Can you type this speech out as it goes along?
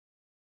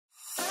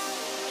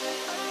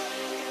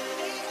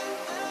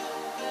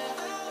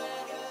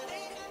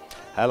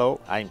Hello,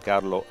 I'm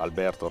Carlo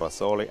Alberto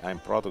Razzoli. I'm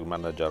product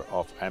manager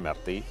of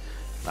MRT.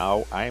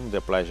 Now I'm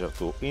the pleasure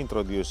to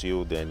introduce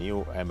you the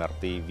new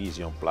MRT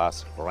Vision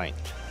Plus range.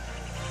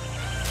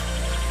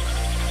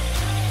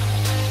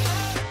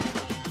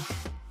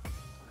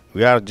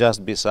 We are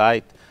just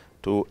beside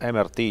two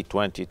MRT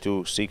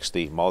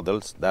 2260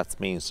 models. That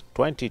means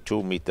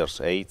 22 meters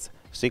 8,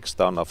 6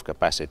 ton of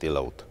capacity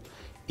load.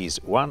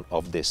 Is one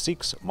of the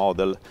 6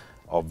 model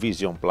of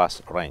Vision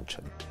Plus range.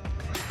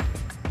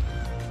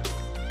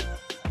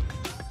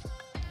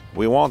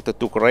 We wanted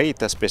to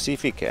create a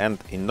specific and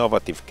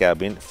innovative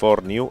cabin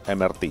for new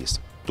MRTs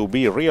to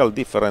be real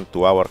different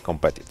to our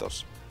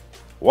competitors.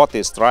 What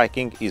is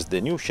striking is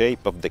the new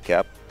shape of the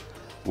cab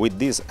with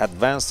this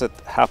advanced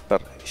upper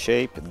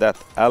shape that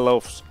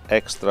allows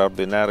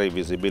extraordinary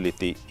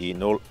visibility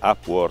in all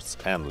upwards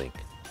handling.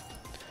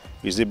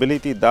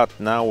 Visibility that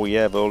now we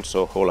have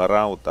also all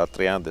around at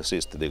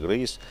 360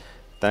 degrees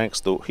thanks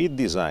to heat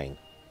design.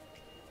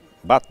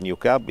 But new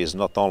cab is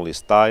not only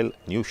style,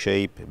 new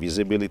shape,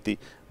 visibility,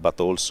 but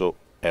also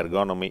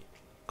ergonomy,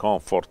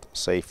 comfort,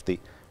 safety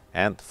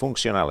and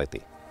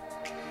functionality.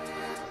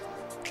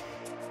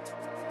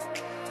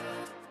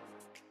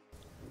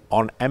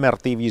 On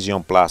MRT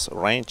Vision Plus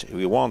range,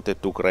 we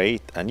wanted to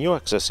create a new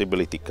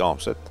accessibility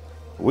concept.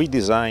 We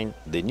designed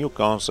the new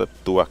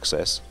concept to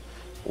access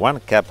one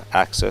cab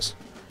access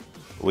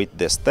with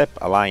the step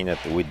aligned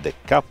with the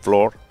cab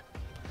floor,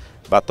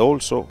 but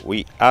also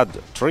we add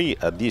 3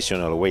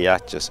 additional way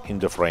hatches in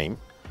the frame,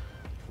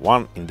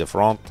 one in the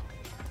front,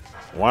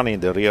 one in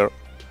the rear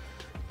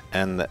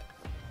and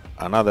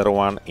another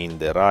one in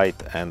the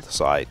right hand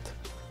side.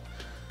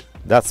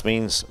 That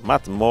means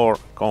much more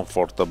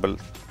comfortable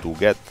to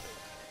get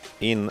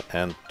in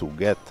and to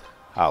get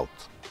out.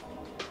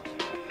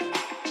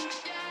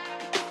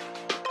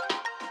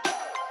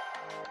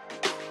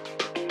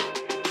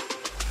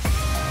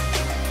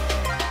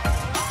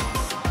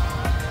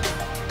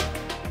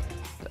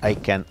 I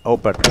can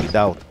open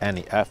without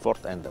any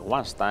effort, and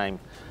once time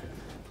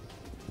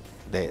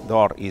the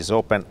door is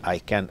open, I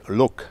can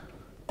look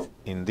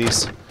in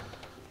this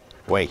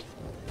way.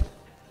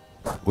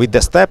 With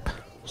the step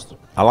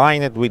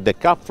aligned with the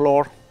cab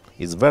floor,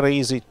 it's very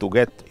easy to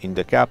get in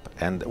the cab,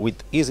 and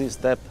with easy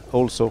step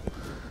also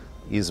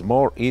is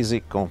more easy,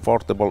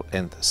 comfortable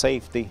and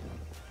safety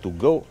to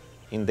go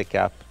in the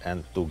cab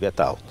and to get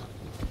out.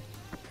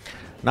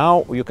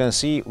 Now you can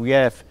see we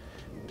have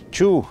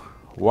 2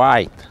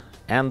 white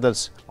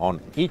handles on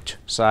each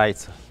side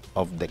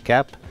of the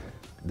cab.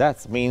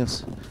 That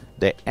means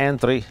the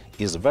entry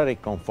is very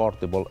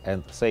comfortable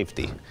and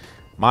safety.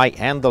 My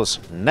handles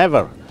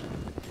never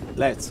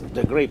let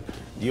the grip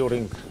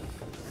during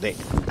the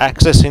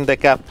access in the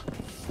cab.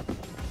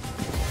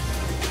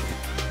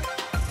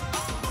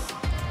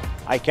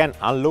 I can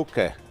unlock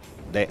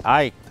the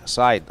high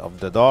side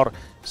of the door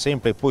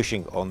simply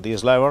pushing on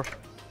this lever.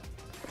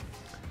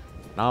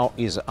 Now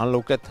is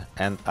unlocked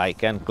and I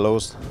can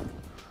close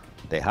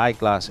the high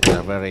glass in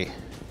a very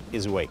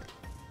easy way.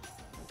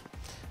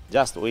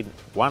 Just with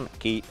one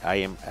key I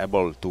am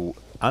able to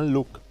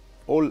unlock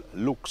all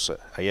locks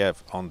I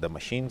have on the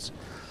machines.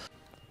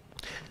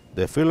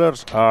 The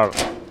fillers are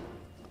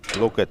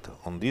located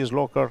on this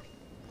locker,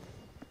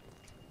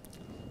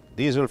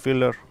 diesel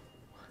filler,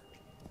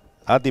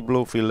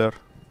 AdBlue filler,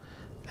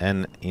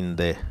 and in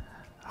the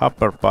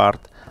upper part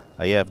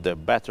I have the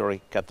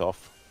battery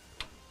cutoff.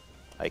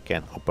 I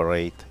can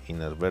operate in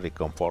a very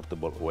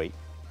comfortable way.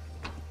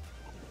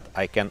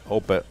 I can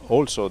open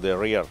also the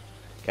rear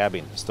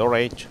cabin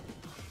storage.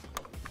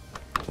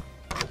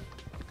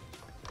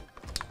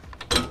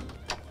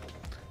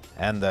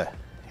 And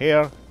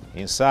here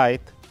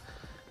inside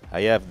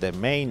I have the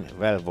main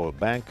valve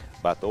bank,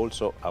 but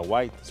also a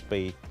wide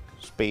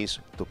space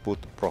to put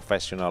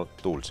professional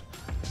tools.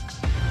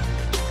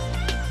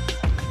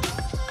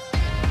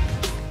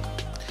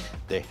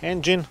 The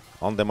engine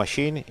on the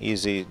machine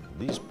is in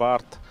this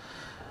part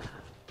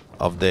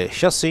of the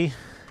chassis.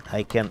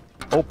 I can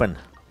open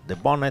the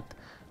bonnet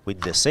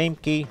with the same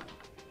key.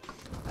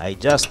 I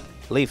just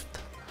lift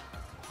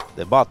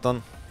the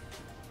button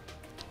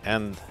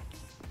and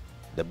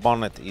the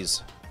bonnet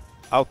is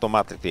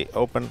automatically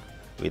open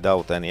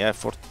without any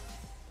effort.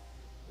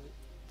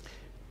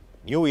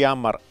 New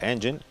Yamaha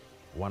engine,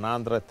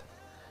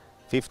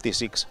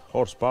 156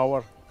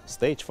 horsepower,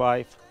 stage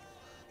 5,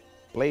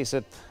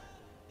 placed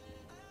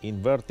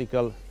in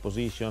vertical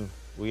position.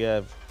 We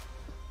have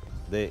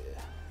the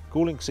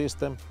cooling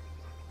system.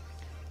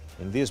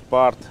 In this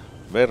part,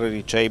 very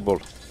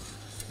reachable,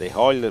 the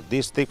oil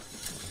distich.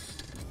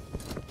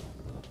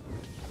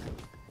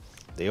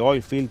 The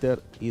oil filter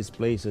is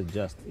placed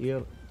just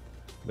here,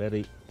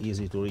 very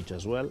easy to reach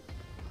as well.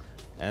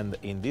 And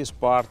in this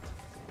part,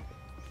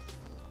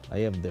 I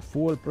have the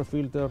fuel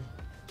pre-filter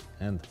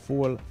and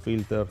fuel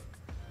filter.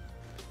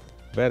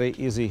 Very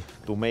easy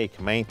to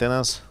make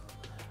maintenance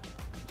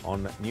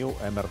on new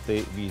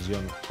MRT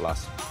Vision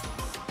Plus.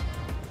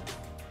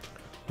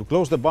 To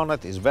close the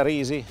bonnet is very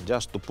easy,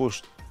 just to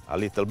push a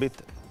little bit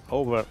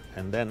over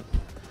and then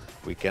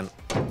we can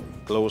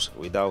close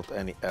without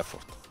any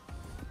effort.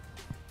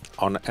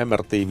 On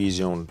MRT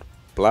VISION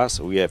Plus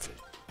we have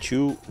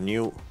two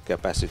new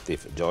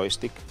capacitive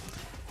joystick.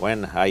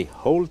 When I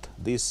hold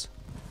this,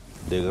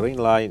 the green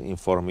line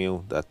informs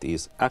you that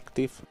is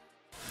active.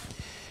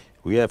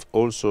 We have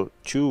also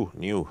two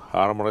new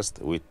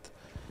armrests with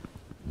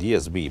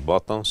DSB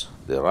buttons,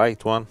 the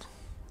right one,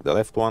 the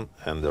left one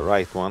and the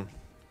right one.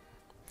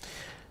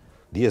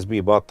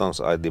 DSB buttons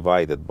are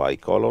divided by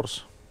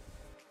colors.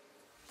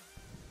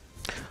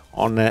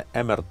 On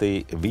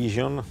MRT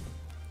Vision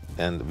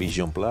and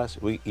Vision Plus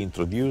we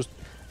introduced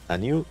a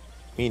new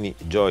mini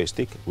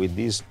joystick. With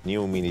this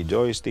new mini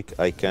joystick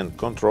I can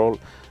control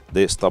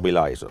the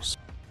stabilizers.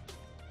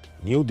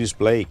 New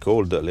display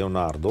called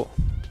Leonardo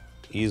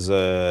is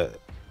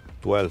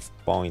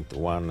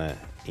 12.1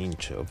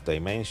 inch of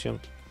dimension,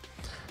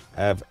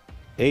 have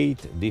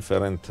 8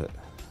 different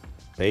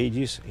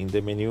pages in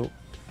the menu: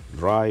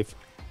 drive,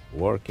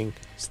 working,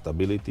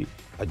 stability,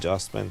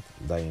 adjustment,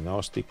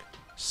 diagnostic,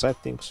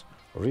 settings,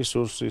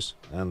 resources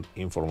and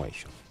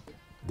information.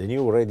 The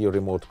new radio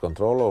remote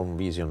control on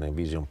Vision and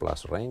Vision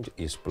Plus range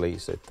is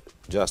placed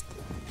just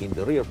in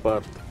the rear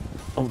part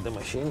of the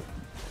machine.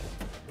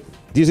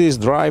 This is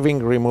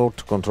driving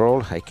remote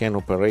control. I can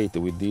operate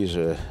with this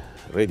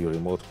radio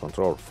remote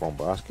control from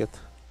basket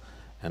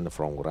and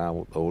from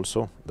ground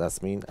also.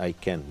 That means I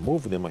can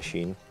move the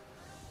machine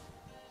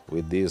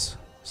with this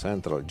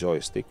central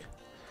joystick,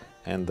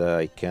 and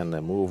I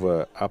can move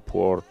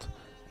upward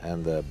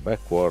and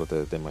backward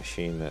the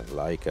machine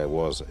like I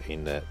was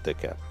in the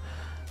cab.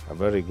 A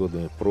very good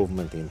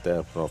improvement in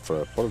terms of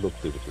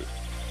productivity.